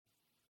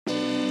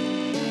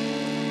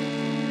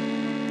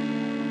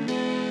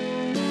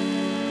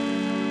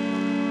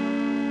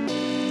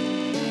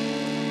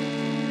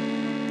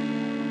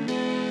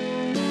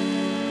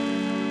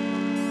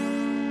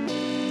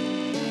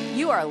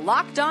are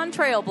Locked On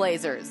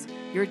Trailblazers,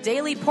 your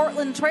daily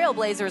Portland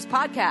Trailblazers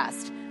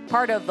podcast,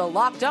 part of the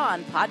Locked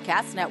On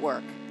Podcast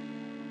Network.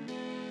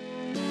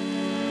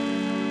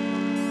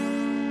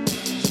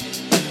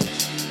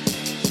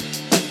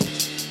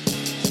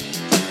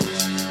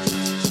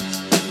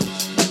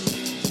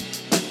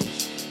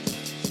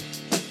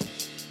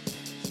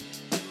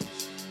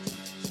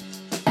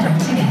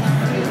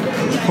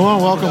 Hello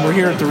and welcome. We're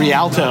here at the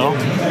Rialto.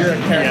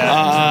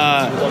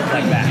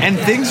 And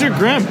things are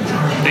grim.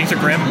 Things are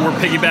grim. We're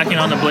piggybacking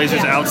on the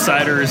Blazers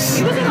Outsiders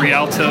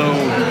Rialto,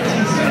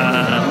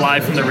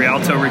 live from the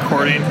Rialto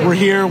recording. We're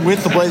here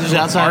with the Blazers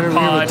Outsiders.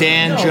 We're here with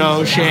Dan,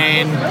 Joe,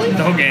 Shane,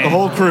 the whole gang. The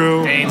whole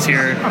crew. Dane's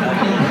here.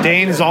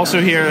 Dane is also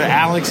here.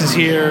 Alex is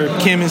here.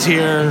 Kim is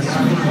here.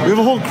 We have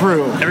a whole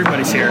crew.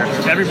 Everybody's here.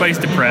 Everybody's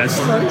depressed.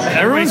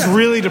 Everyone's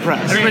really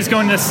depressed. Everybody's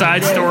going to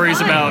side stories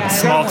about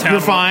small town.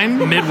 You're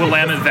fine.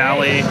 Mid-Willamette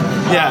Valley.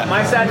 Yeah.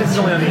 My sadness is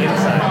only on the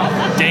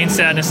inside. Dane's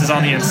sadness is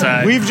on the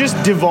inside. We've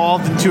just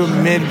devolved into a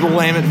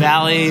mid-Willamette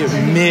Valley,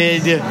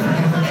 mid-Portland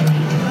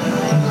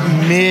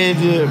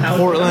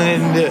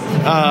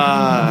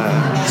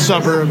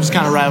suburbs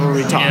kind of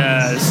rivalry talk.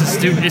 Yeah,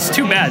 it's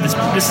too bad.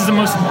 This is the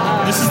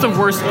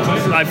worst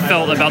I've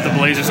felt about the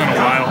Blazers in a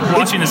while.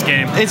 Watching this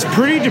game, it's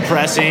pretty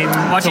depressing.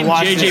 Watching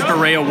JJ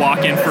Barea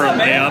walk in for a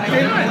layup.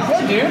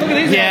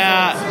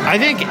 Yeah, I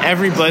think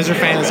every Blazer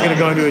fan is going to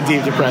go into a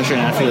deep depression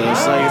after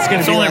this. Like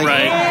it's only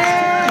right.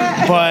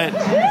 But so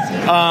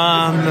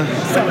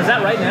is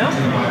that right now?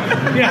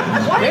 Yeah.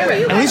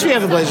 At least we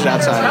have the Blazers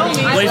Outsiders.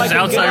 Blazers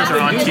Outsiders are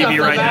on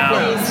TV right now.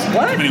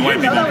 What? Too many white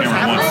people here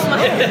at once.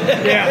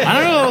 Yeah. I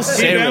don't know what else to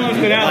say.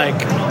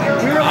 Like,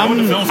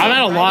 I'm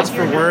at a loss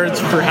for words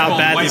for how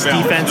bad this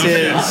defense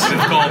is.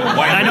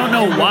 I don't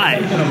know why.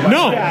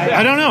 No,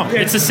 I don't know.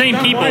 It's the same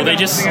people. They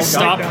just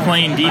stopped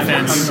playing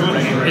defense.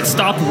 It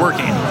stopped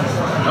working.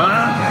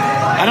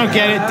 I don't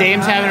get it.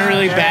 Dame's having a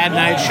really bad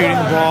night shooting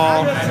the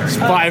ball.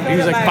 He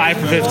was like 5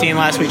 for 15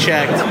 last we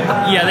checked.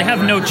 Yeah, they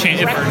have no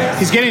chance.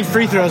 He's getting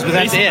free throws, but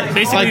that's it.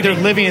 Basically, like they're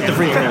living at the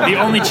free throw. The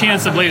only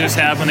chance the Blazers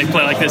have when they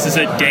play like this is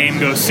that Dame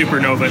goes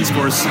supernova and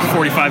scores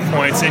 45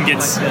 points and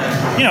gets,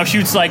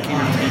 shoots like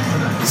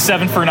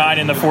 7 for 9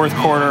 in the fourth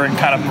quarter and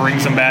kind of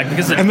brings them back.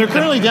 And they're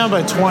currently down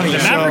by 20. The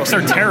Mavericks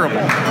are terrible.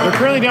 They're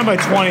currently down by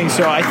 20,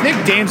 so I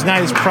think Dame's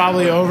night is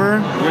probably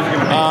over.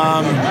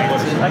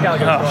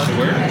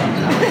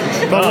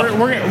 But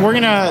we're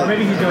gonna.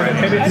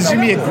 This is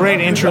gonna be a great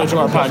intro to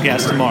our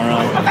podcast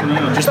tomorrow.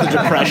 Just the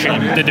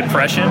depression. The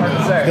depression.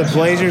 The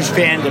Blazers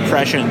fan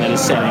depression that is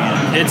setting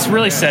in. It's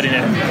really setting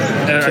in.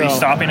 Are you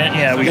stopping it?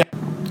 Yeah.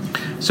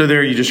 So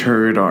there you just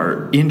heard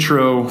our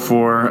intro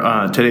for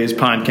today's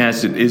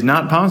podcast. It is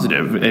not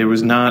positive. It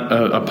was not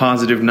a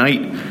positive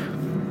night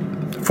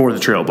for the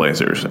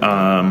Trailblazers.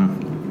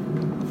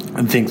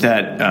 I think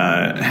that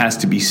has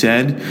to be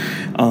said,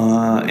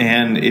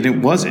 and it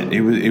wasn't.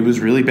 It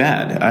was really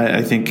bad.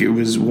 I think it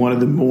was one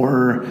of the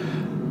more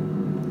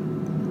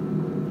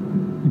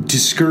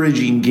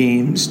discouraging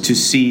games to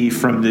see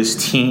from this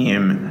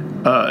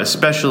team,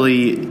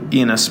 especially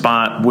in a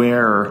spot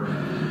where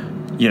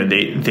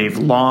they've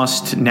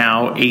lost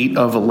now 8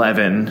 of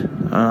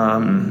 11,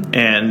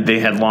 and they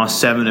had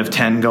lost 7 of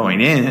 10 going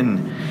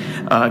in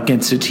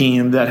against a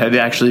team that had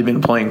actually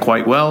been playing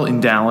quite well in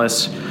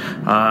Dallas,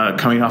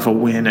 coming off a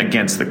win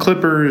against the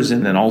Clippers,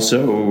 and then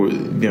also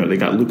they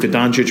got Luka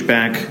Doncic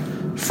back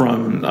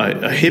from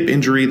a hip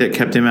injury that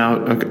kept him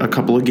out a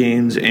couple of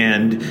games,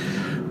 and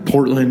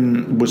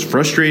Portland was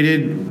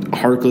frustrated.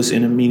 Harkless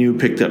and Aminu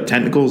picked up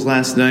technicals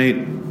last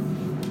night.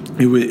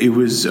 It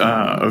was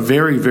a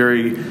very,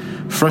 very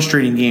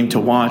frustrating game to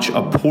watch.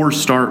 A poor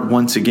start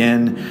once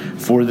again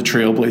for the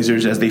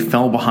Trailblazers as they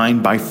fell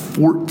behind by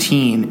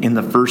 14 in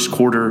the first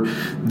quarter.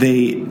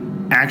 They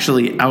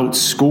actually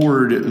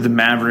outscored the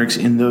Mavericks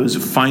in those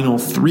final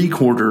 3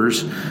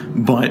 quarters,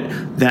 but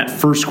that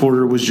first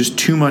quarter was just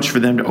too much for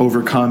them to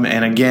overcome.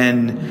 And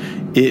again,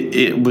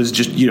 it was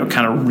just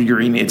kind of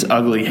rearing its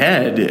ugly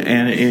head,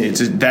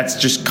 and that's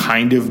just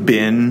kind of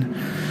been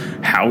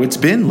how it's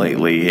been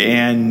lately.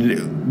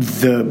 And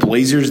the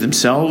Blazers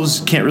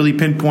themselves can't really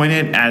pinpoint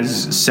it.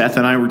 As Seth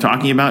and I were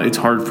talking about, it's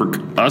hard for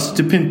us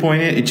to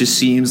pinpoint it. It just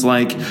seems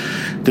like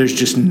there's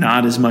just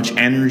not as much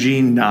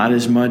energy, not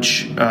as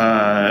much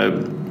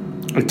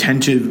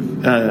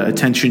attention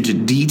to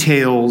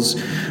details.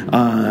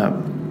 A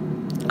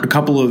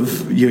couple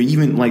of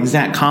even like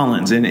Zach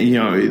Collins, and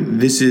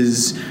this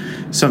is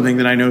something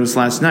that I noticed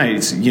last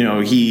night.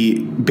 He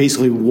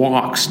basically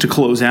walks to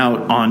close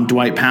out on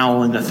Dwight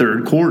Powell in the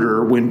third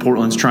quarter when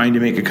Portland's trying to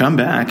make a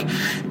comeback,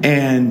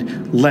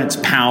 and lets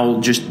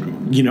Powell just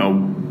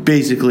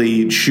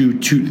basically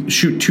shoot 2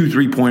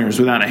 3-pointers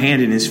without a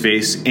hand in his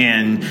face.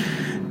 And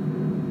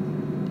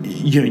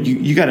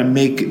you got to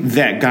make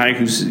that guy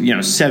who's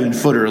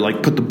 7-footer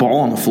like put the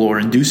ball on the floor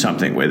and do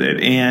something with it.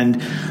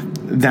 And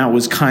that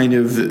was kind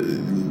of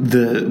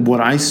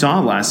what I saw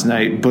last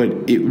night, but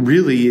it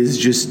really is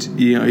just,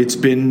 it's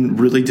been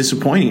really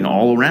disappointing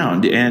all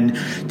around. And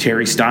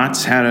Terry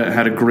Stotts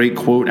had a great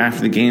quote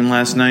after the game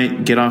last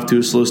night: get off to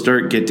a slow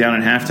start, get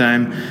down at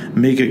halftime,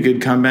 make a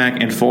good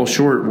comeback, and fall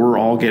short. We're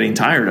all getting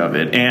tired of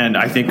it. And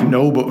I think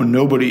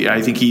nobody,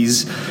 I think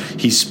he's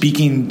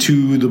speaking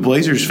to the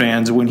Blazers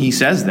fans when he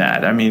says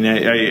that. I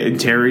mean,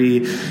 Terry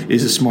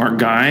is a smart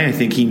guy. I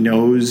think he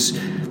knows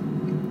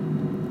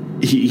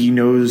he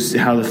knows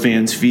how the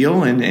fans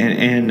feel,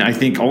 and I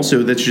think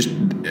also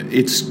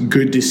it's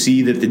good to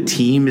see that the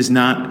team is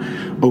not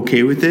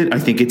okay with it. I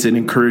think it's an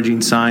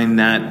encouraging sign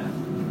that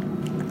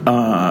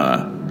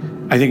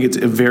it's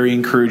a very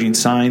encouraging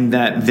sign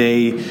that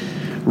they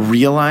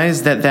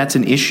realize that that's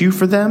an issue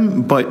for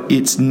them, but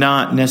it's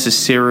not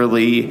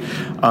necessarily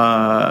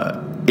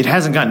it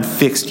hasn't gotten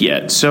fixed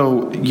yet.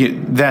 So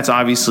that's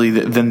obviously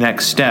the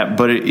next step,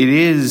 but it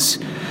is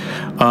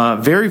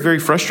very, very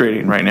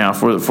frustrating right now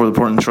for the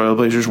Portland Trail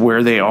Blazers,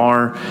 where they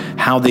are,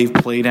 how they've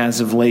played as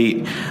of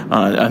late.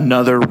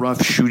 Another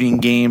rough shooting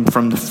game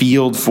from the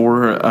field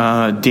for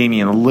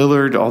Damian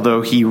Lillard,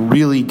 although he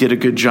really did a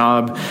good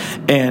job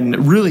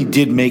and really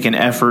did make an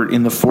effort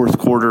in the fourth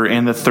quarter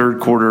and the third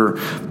quarter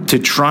to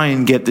try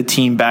and get the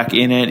team back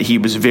in it. He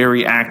was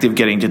very active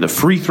getting to the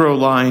free throw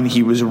line.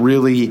 He was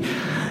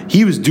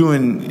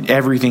doing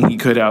everything he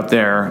could out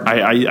there.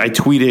 I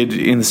tweeted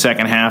in the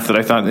second half that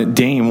I thought that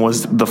Dame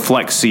was the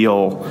Flex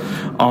Seal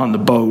on the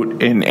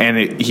boat,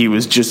 and he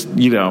was just,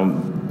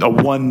 a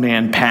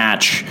one-man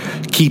patch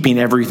keeping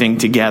everything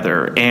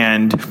together,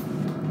 and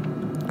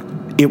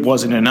it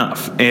wasn't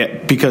enough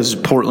because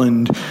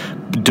Portland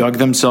dug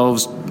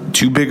themselves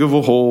too big of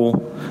a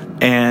hole,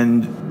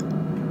 and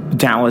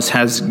Dallas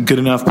has good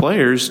enough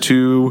players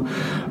to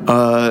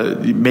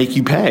make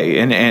you pay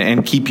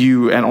and keep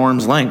you at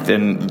arm's length.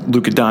 And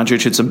Luka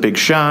Doncic hit some big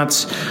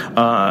shots.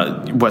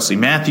 Wesley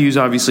Matthews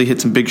obviously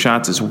hit some big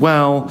shots as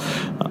well.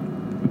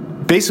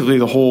 Basically,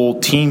 the whole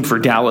team for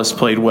Dallas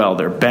played well.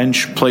 Their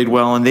bench played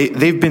well, and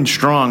they've been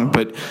strong.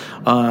 But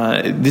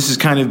this has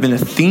kind of been a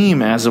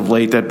theme as of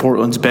late, that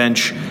Portland's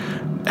bench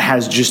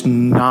has just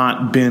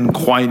not been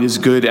quite as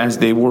good as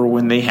they were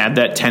when they had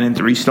that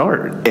 10-3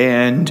 start.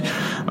 And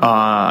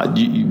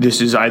this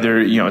is either,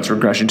 it's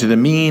regression to the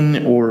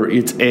mean, or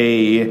it's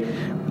a,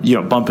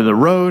 bump in the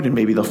road, and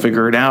maybe they'll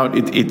figure it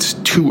out. It's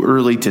too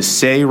early to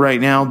say right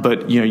now,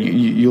 but,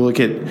 you look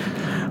at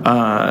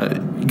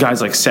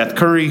guys like Seth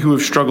Curry, who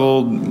have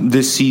struggled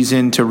this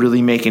season to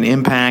really make an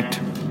impact,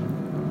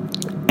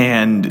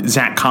 and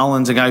Zach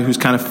Collins, a guy who's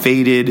kind of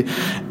faded.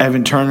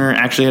 Evan Turner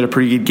actually had a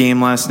pretty good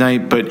game last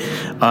night, but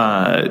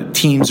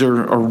teams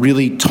are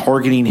really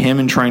targeting him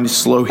and trying to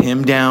slow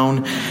him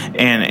down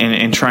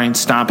and try and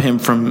stop him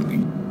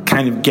from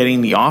kind of getting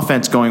the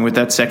offense going with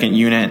that second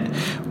unit,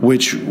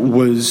 which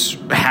was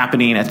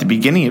happening at the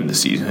beginning of the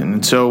season.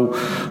 And so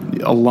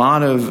a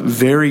lot of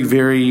very,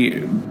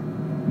 very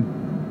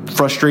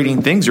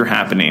frustrating things are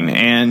happening,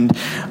 and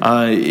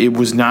it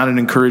was not an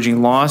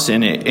encouraging loss,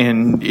 and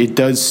it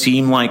does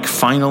seem like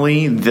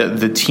finally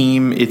the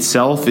team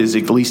itself is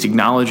at least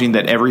acknowledging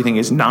that everything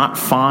is not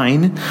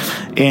fine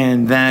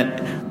and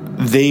that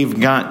they've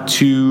got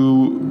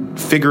to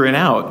figure it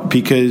out,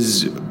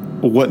 because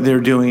what they're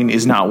doing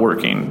is not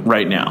working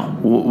right now.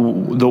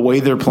 The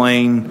way they're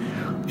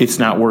playing, it's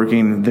not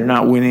working. They're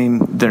not winning.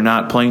 They're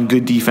not playing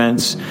good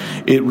defense.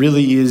 It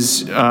really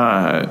is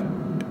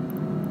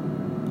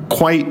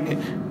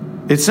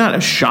it's not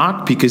a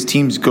shock, because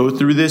teams go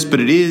through this, but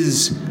it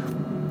is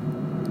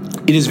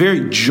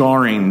very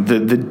jarring,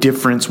 the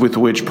difference with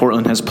which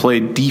Portland has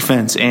played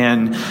defense.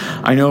 And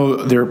I know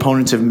their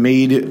opponents have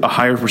made a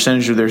higher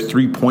percentage of their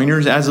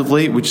three-pointers as of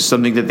late, which is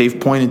something that they've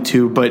pointed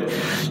to, but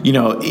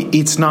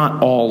it's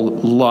not all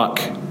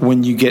luck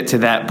when you get to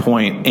that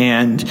point.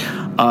 And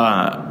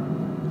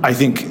I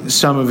think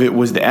some of it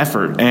was the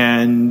effort,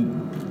 and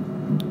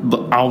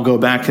I'll go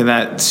back to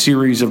that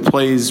series of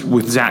plays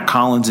with Zach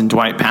Collins and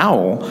Dwight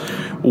Powell,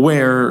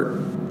 where,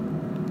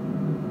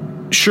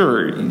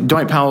 sure,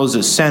 Dwight Powell is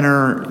a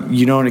center.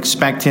 You don't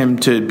expect him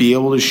to be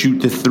able to shoot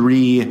the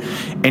three,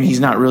 and he's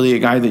not really a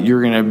guy that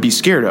you're going to be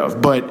scared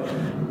of. But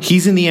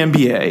he's in the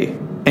NBA,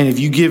 and if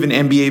you give an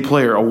NBA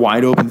player a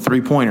wide-open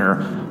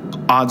three-pointer,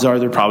 odds are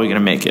they're probably going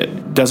to make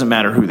it. Doesn't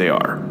matter who they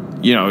are.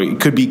 It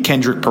could be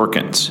Kendrick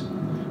Perkins.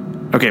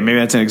 Okay, maybe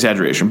that's an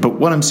exaggeration, but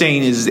what I'm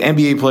saying is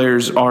NBA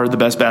players are the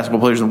best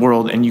basketball players in the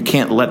world, and you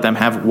can't let them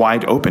have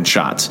wide open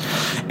shots.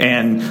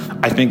 And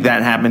I think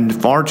that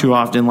happened far too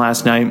often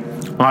last night.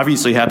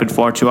 Obviously happened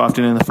far too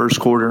often in the first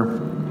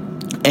quarter.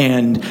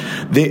 And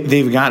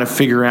they've got to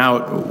figure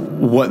out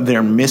what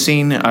they're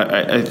missing.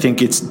 I think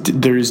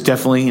there's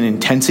definitely an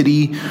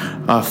intensity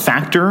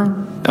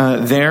factor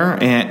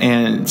there,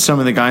 and some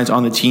of the guys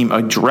on the team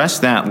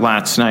addressed that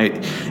last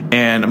night.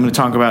 And I'm going to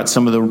talk about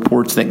some of the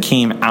reports that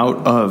came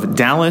out of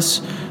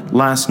Dallas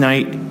last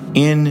night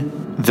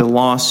in the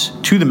loss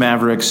to the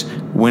Mavericks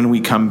when we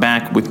come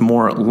back with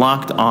more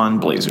Locked On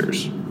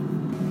Blazers.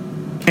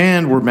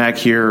 And we're back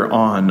here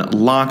on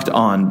Locked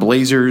On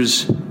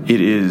Blazers.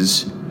 It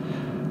is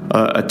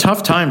a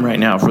tough time right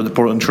now for the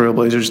Portland Trail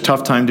Blazers.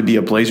 Tough time to be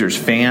a Blazers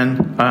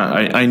fan.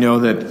 I know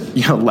that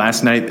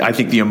last night I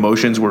think the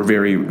emotions were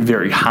very,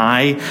 very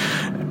high.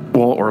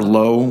 Well, or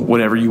low,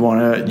 whatever you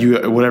want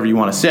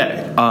to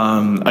say.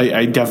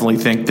 I definitely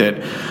think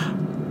that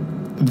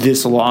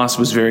this loss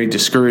was very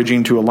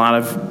discouraging to a lot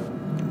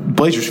of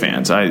Blazers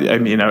fans. I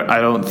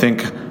don't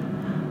think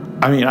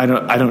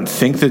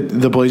that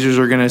the Blazers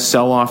are going to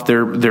sell off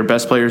their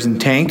best players and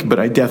tank, but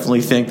I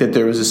definitely think that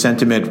there was a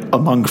sentiment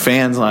among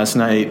fans last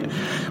night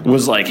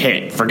was like,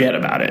 hey, forget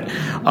about it.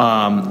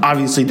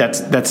 Obviously,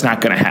 that's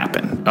not going to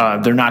happen.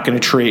 They're not going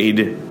to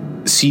trade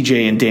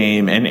CJ and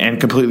Dame and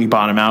completely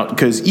bottom out,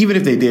 because even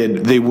if they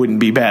did, they wouldn't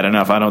be bad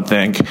enough, I don't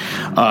think,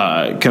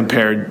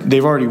 compared.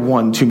 They've already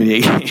won too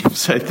many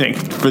games, I think,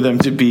 for them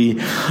to be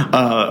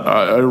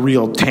a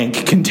real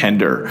tank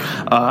contender,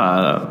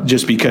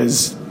 just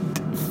because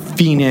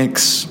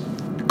Phoenix,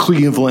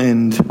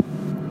 Cleveland,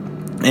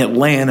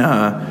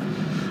 Atlanta,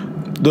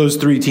 those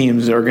three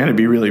teams are going to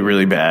be really,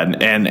 really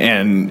bad,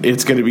 and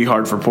it's going to be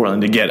hard for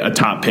Portland to get a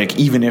top pick,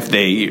 even if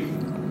they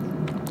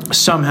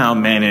somehow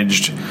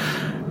managed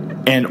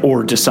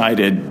or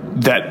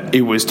decided that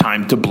it was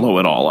time to blow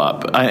it all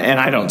up. And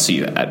I don't see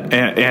that.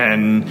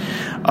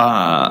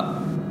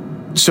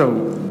 So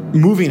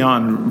moving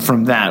on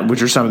from that,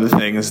 which are some of the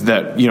things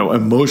that,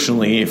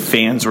 emotionally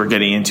fans were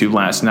getting into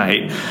last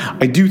night,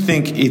 I do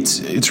think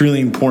it's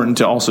really important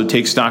to also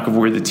take stock of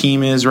where the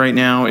team is right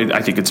now.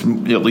 I think it's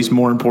at least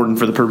more important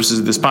for the purposes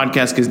of this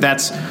podcast, because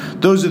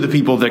those are the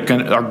people that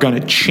are going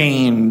to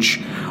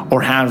change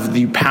or have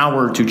the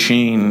power to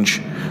change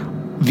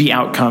the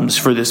outcomes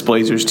for this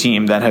Blazers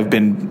team that have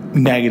been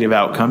negative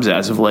outcomes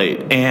as of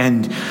late.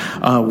 And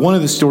one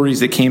of the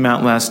stories that came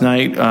out last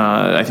night,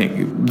 I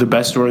think the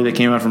best story that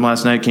came out from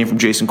last night came from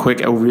Jason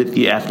Quick over at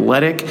The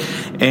Athletic.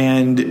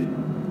 And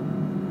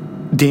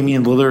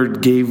Damian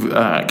Lillard gave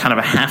kind of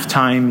a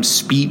halftime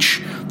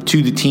speech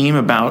to the team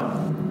about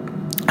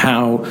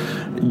how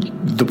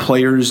the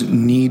players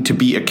need to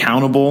be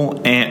accountable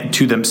and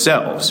to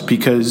themselves,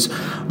 because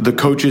the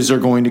coaches are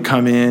going to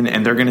come in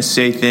and they're going to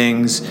say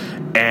things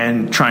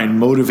and try and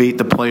motivate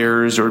the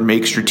players or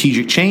make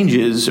strategic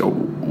changes, or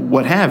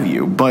what have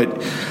you.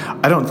 But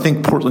I don't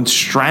think Portland's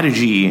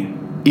strategy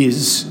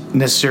is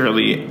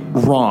necessarily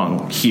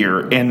wrong here.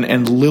 And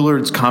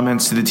Lillard's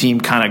comments to the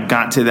team kind of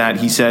got to that.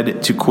 He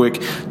said to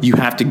Quick, you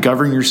have to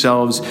govern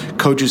yourselves.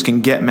 Coaches can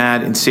get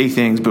mad and say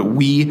things, but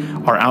we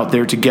are out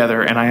there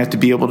together, and I have to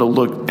be able to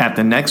look at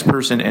the next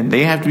person, and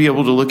they have to be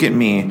able to look at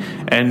me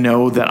and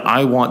know that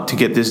I want to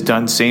get this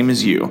done, same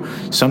as you.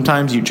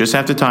 Sometimes you just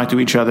have to talk to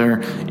each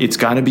other. It's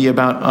got to be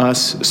about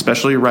us,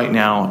 especially right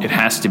now. It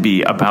has to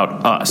be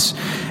about us.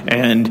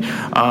 And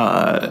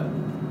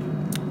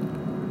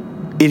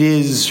it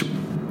is,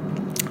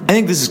 I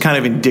think this is kind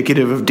of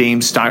indicative of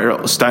Dame's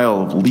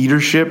style of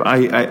leadership.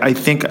 I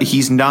think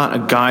he's not a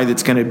guy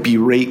that's going to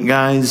berate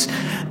guys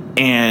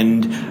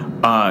and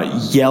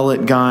yell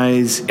at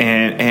guys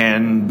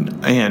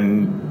and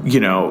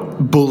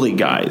bully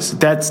guys.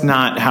 That's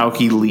not how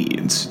he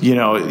leads.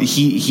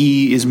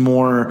 He is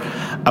more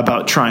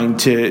about trying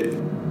to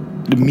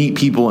meet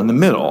people in the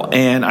middle.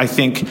 And I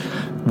think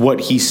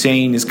what he's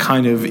saying is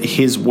kind of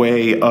his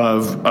way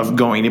of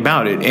going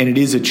about it. And it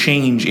is a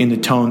change in the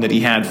tone that he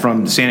had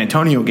from the San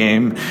Antonio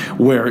game,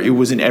 where it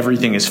was an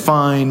everything is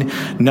fine,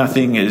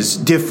 nothing is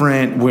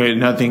different, where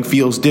nothing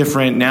feels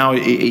different. Now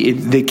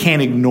they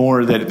can't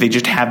ignore that they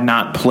just have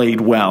not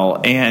played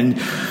well, and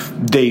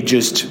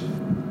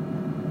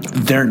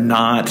they're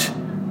not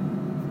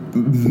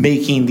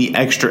making the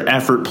extra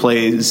effort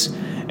plays.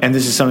 And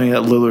this is something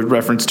that Lillard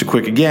referenced to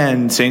Quick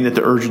again, saying that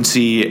the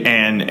urgency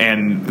and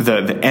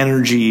the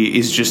energy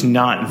is just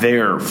not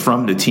there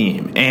from the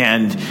team.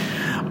 And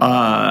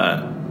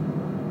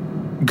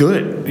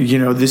good.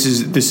 This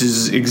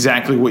is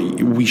exactly what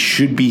we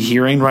should be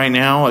hearing right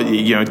now.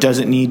 It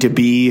doesn't need to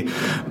be,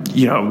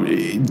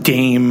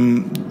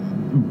 Dame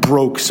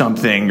broke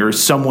something or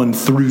someone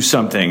threw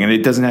something, and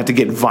it doesn't have to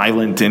get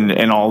violent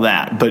and all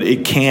that, but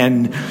it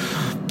can.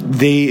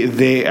 They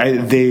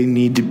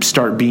need to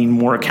start being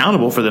more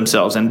accountable for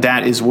themselves, and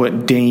that is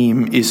what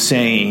Dame is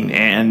saying.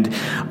 And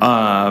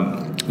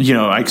I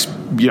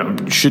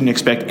shouldn't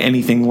expect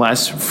anything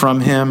less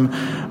from him.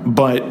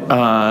 But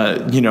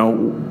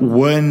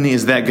when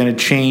is that going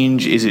to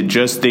change? Is it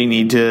just they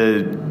need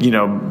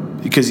to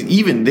because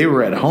even they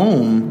were at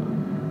home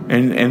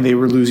and they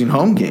were losing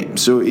home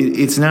games. So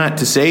it's not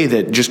to say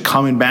that just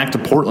coming back to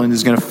Portland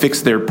is going to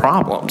fix their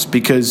problems,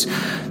 because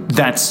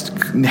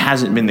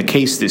hasn't been the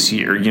case this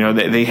year.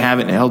 They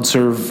haven't held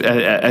serve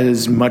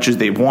as much as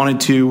they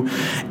wanted to,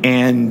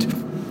 and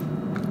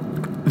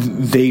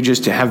they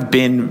just have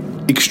been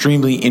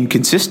extremely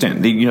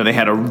inconsistent. They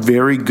had a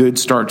very good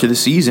start to the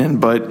season,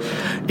 but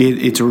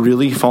it's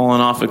really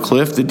fallen off a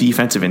cliff. The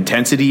defensive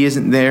intensity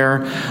isn't there.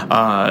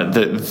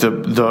 The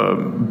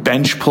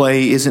bench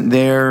play isn't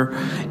there.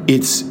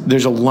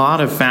 There's a lot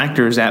of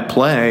factors at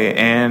play,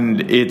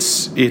 and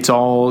it's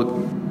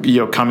all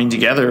coming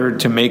together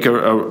to make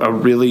a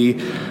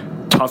really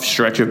tough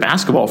stretch of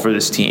basketball for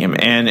this team.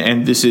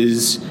 And this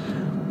is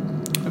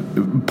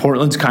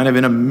Portland's kind of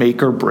in a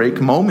make or break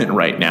moment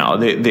right now.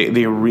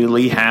 They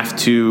really have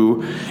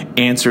to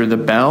answer the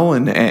bell,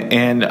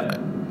 and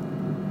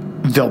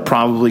they'll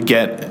probably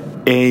get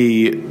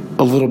a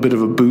little bit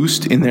of a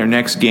boost in their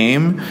next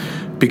game,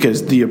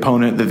 because the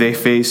opponent that they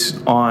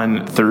face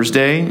on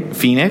Thursday,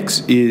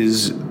 Phoenix,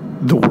 is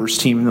the worst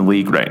team in the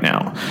league right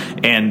now,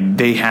 and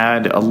they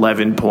had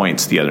 11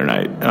 points the other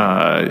night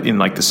in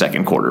like the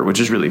second quarter, which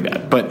is really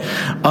bad. But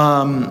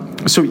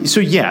so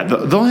yeah,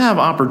 they'll have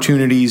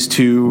opportunities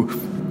to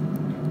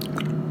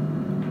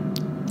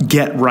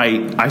get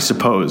right, I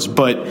suppose,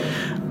 but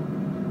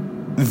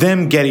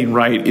them getting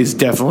right is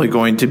definitely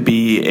going to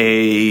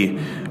be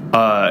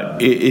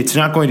it's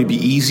not going to be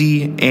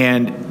easy,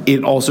 and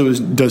it also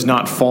does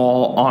not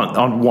fall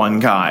on one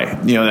guy.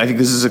 I think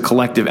this is a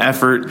collective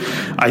effort.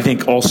 I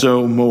think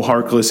also Mo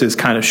Harkless has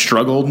kind of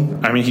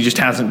struggled. I mean, he just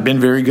hasn't been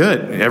very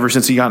good ever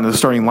since he got into the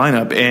starting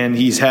lineup, and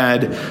he's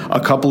had a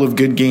couple of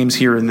good games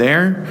here and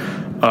there,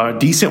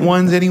 decent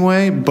ones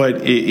anyway,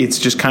 but it's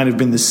just kind of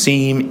been the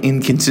same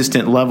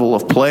inconsistent level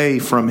of play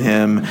from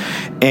him.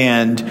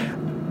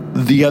 And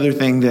the other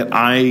thing that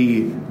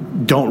I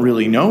don't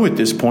really know at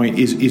this point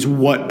is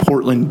what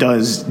Portland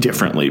does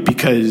differently,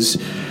 because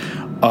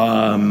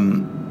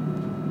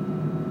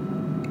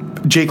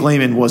Jake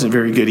Layman wasn't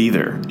very good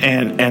either,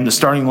 and the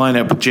starting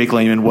lineup with Jake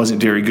Layman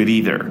wasn't very good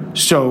either.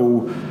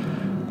 So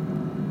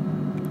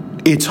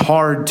it's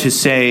hard to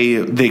say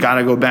they got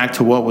to go back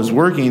to what was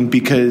working,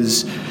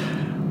 because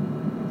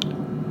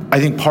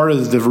I think part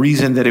of the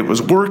reason that it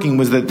was working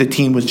was that the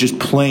team was just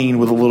playing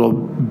with a little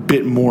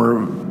bit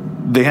more.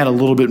 They had a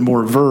little bit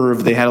more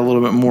verve. They had a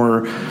little bit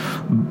more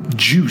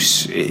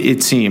juice,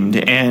 it seemed,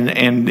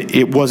 and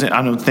it wasn't.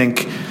 I don't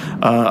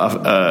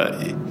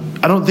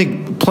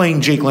think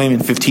playing Jake Layman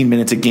 15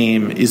 minutes a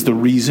game is the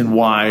reason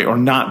why, or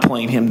not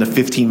playing him the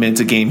 15 minutes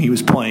a game he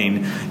was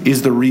playing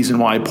is the reason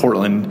why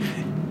Portland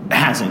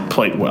hasn't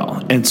played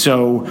well. And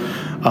so,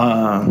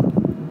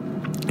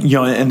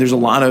 and there's a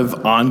lot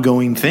of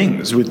ongoing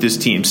things with this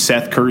team.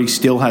 Seth Curry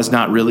still has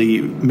not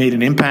really made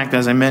an impact,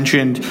 as I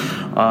mentioned,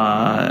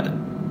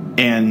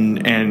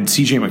 and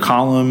CJ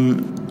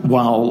McCollum,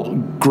 while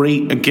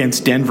great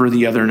against Denver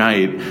the other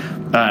night,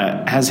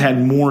 has had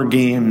more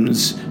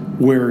games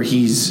where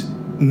he's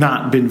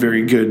not been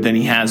very good than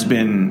he has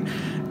been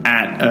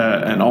at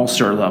an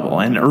all-star level.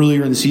 And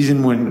earlier in the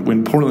season,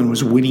 when Portland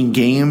was winning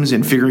games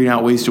and figuring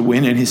out ways to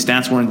win, and his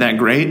stats weren't that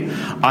great,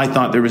 I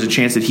thought there was a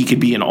chance that he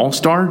could be an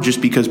all-star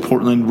just because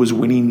Portland was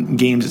winning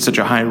games at such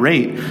a high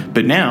rate.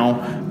 But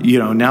now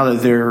that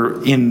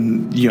they're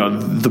in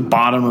the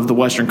bottom of the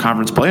Western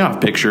Conference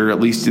playoff picture, at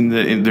least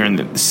they're in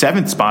the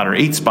 7th spot or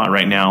 8th spot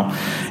right now,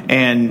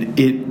 and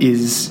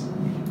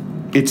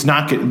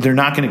they're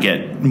not going to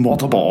get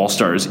multiple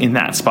all-stars in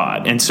that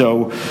spot. And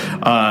so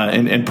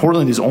and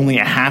Portland is only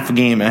a half a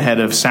game ahead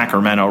of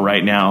Sacramento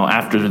right now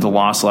after the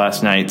loss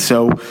last night.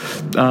 So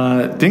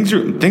things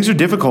are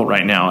difficult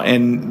right now.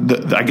 And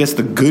I guess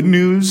the good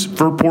news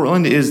for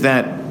Portland is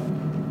that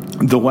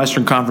the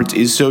Western Conference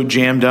is so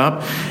jammed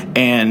up,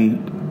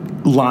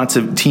 and lots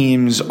of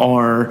teams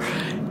are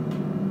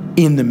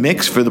in the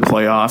mix for the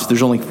playoffs.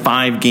 There's only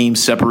 5.5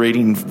 games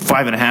separating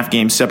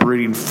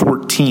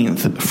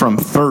 14th from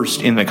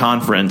first in the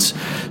conference.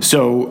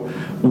 So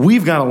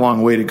we've got a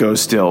long way to go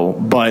still,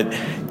 but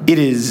it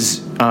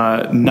is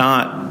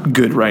not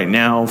good right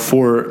now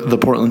for the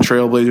Portland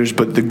Trailblazers.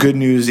 But the good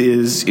news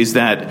is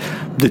that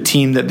the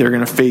team that they're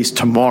going to face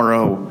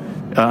tomorrow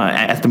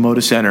at the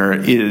Moda Center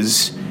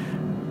is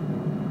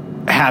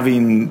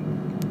having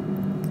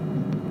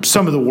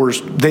some of the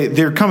worst.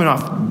 They're coming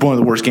off one of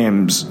the worst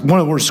games, one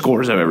of the worst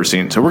scores I've ever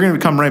seen. So we're going to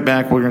come right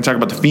back. We're going to talk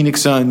about the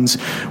Phoenix Suns,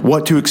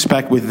 what to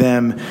expect with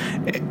them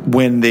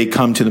when they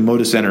come to the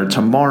Moda Center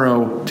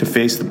tomorrow to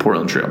face the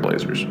Portland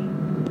Trailblazers.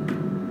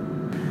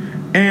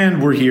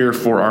 And we're here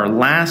for our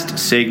last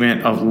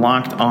segment of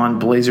Locked On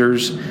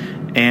Blazers,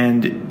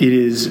 and it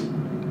is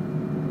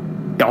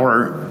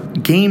our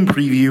game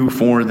preview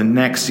for the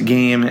next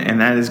game,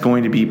 and that is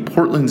going to be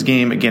Portland's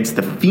game against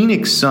the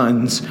Phoenix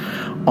Suns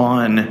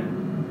on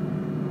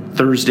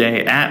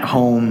Thursday at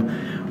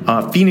home.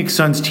 Phoenix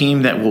Suns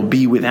team that will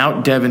be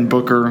without Devin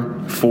Booker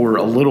for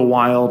a little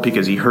while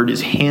because he hurt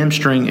his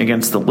hamstring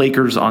against the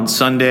Lakers on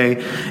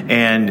Sunday,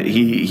 and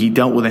he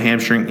dealt with a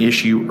hamstring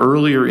issue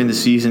earlier in the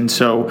season.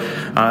 So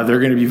they're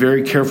going to be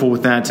very careful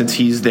with that, since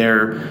he's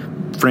their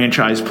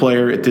franchise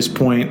player at this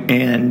point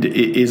and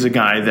is a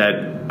guy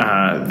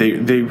that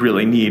they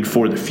really need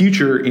for the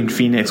future in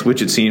Phoenix,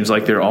 which it seems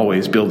like they're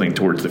always building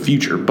towards the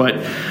future.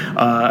 But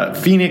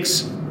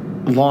Phoenix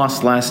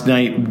lost last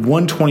night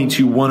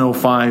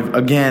 122-105,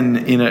 again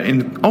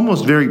in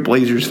almost very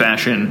Blazers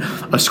fashion,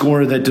 a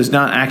score that does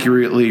not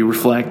accurately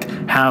reflect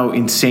how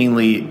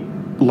insanely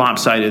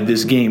lopsided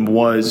this game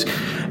was.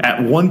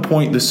 At one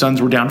point the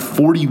Suns were down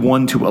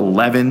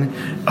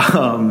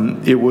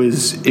 41-11. It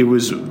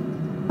was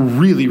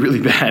really,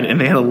 really bad,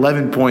 and they had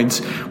 11 points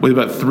with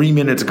about 3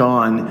 minutes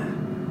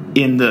gone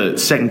in the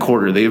second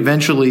quarter. They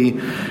eventually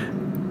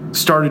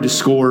started to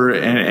score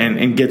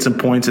and get some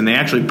points, and they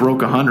actually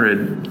broke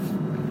 100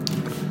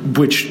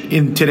 which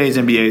in today's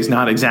NBA is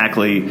not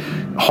exactly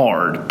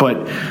hard,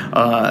 but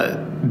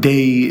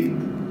they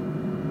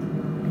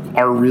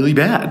are really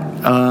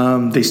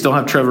bad. They still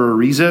have Trevor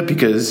Ariza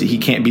because he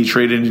can't be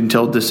traded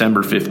until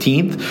December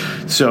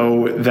 15th.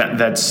 So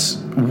that's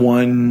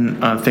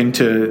one thing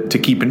to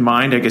keep in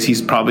mind. I guess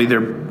he's probably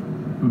their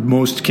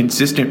most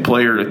consistent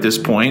player at this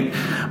point,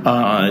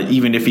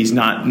 even if he's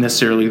not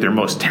necessarily their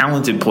most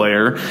talented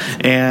player.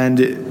 And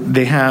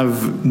they have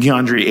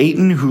DeAndre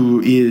Ayton,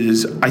 who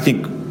is,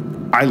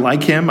 I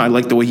like him. I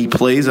like the way he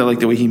plays. I like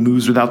the way he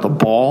moves without the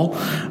ball.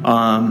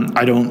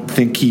 I don't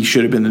think he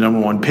should have been the number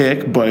one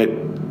pick, but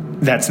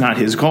that's not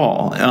his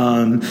call.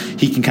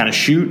 He can kind of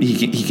shoot.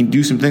 He can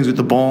do some things with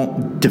the ball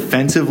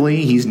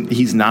defensively.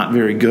 He's not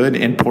very good,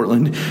 and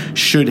Portland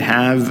should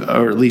have,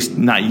 or at least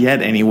not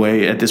yet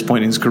anyway, at this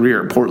point in his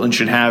career, Portland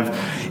should have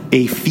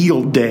a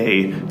field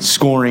day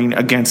scoring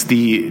against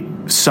the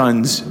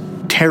Suns'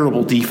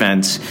 terrible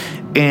defense.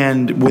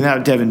 And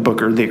without Devin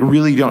Booker, they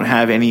really don't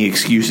have any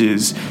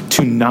excuses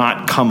to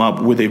not come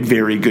up with a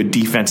very good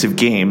defensive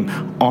game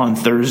on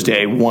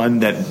Thursday, one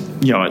that,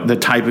 the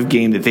type of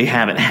game that they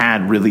haven't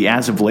had really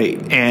as of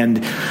late.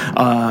 And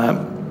I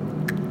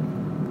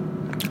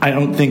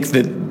don't think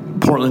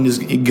that Portland is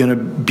going to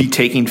be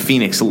taking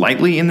Phoenix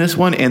lightly in this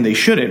one, and they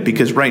shouldn't,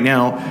 because right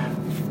now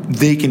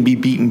they can be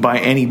beaten by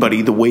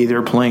anybody the way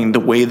they're playing, the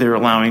way they're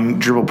allowing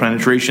dribble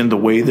penetration, the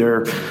way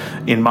they're,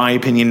 in my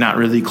opinion, not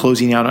really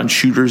closing out on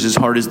shooters as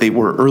hard as they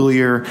were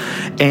earlier.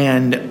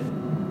 And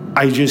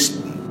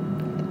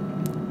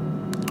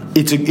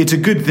it's a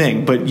good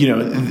thing, but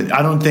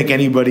I don't think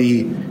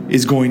anybody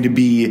is going to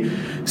be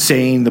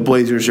saying the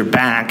Blazers are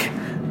back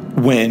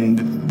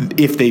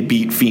if they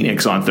beat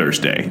Phoenix on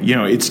Thursday.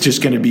 It's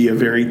just going to be a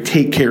very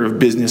take care of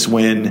business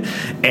win,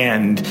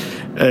 and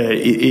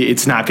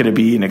it's not going to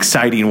be an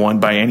exciting one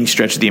by any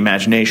stretch of the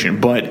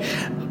imagination. But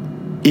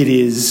it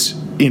is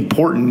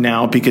important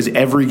now because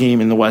every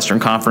game in the Western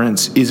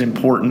Conference is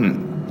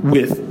important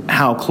with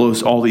how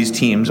close all these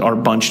teams are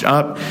bunched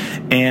up.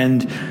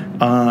 And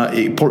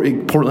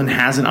Portland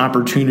has an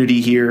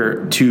opportunity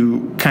here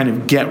to kind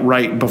of get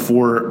right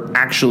before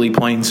actually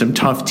playing some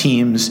tough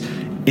teams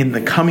in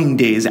the coming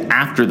days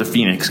after the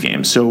Phoenix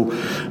game. So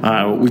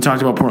we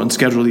talked about Portland's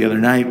schedule the other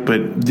night,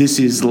 but this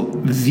is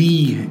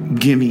the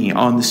gimme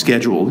on the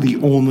schedule, the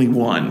only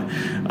one.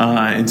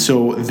 And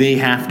so they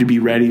have to be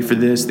ready for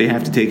this. They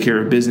have to take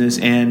care of business.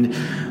 And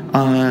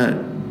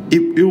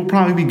it will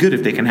probably be good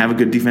if they can have a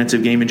good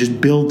defensive game and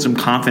just build some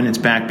confidence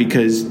back,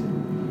 because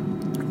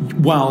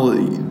while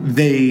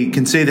they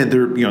can say that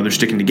they're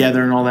sticking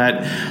together and all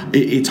that,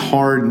 it's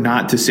hard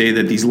not to say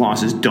that these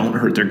losses don't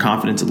hurt their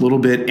confidence a little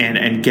bit,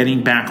 and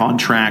getting back on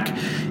track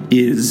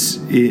is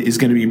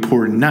going to be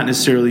important, not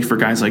necessarily for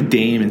guys like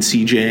Dame and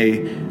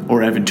CJ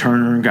or Evan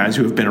Turner, guys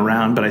who have been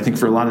around, but I think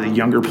for a lot of the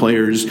younger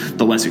players,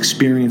 the less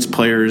experienced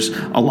players,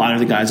 a lot of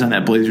the guys on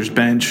that Blazers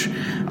bench,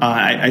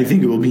 I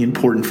think it will be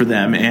important for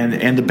them,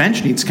 and the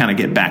bench needs to kind of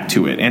get back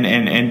to it,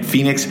 and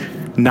Phoenix,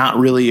 not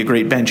really a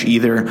great bench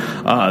either.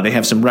 They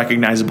have some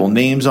recognizable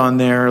names on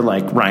there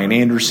like Ryan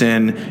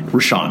Anderson,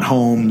 Rashawn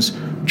Holmes,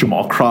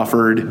 Jamal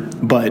Crawford,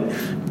 but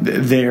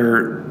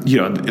they're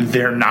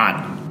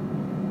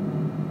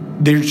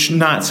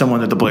not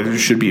someone that the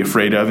Blazers should be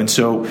afraid of. And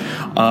so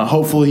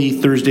hopefully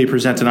Thursday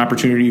presents an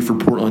opportunity for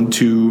Portland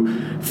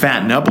to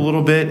fatten up a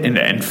little bit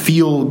and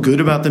feel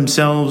good about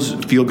themselves,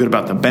 feel good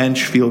about the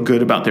bench, feel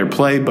good about their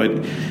play.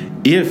 But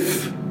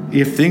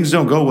if things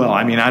don't go well,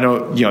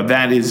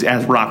 that is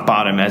as rock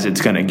bottom as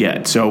it's going to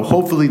get. So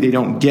hopefully they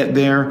don't get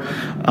there.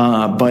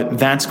 But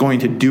that's going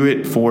to do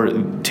it for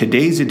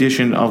today's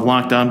edition of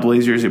Locked On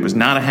Blazers. It was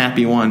not a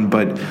happy one,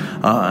 but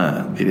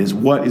it is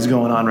what is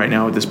going on right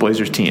now with this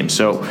Blazers team.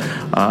 So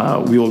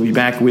we will be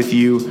back with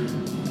you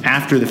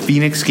after the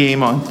Phoenix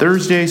game on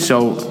Thursday.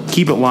 So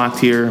keep it locked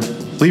here.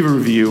 Leave a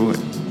review.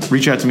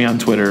 Reach out to me on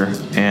Twitter,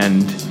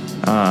 and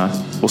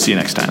we'll see you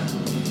next time.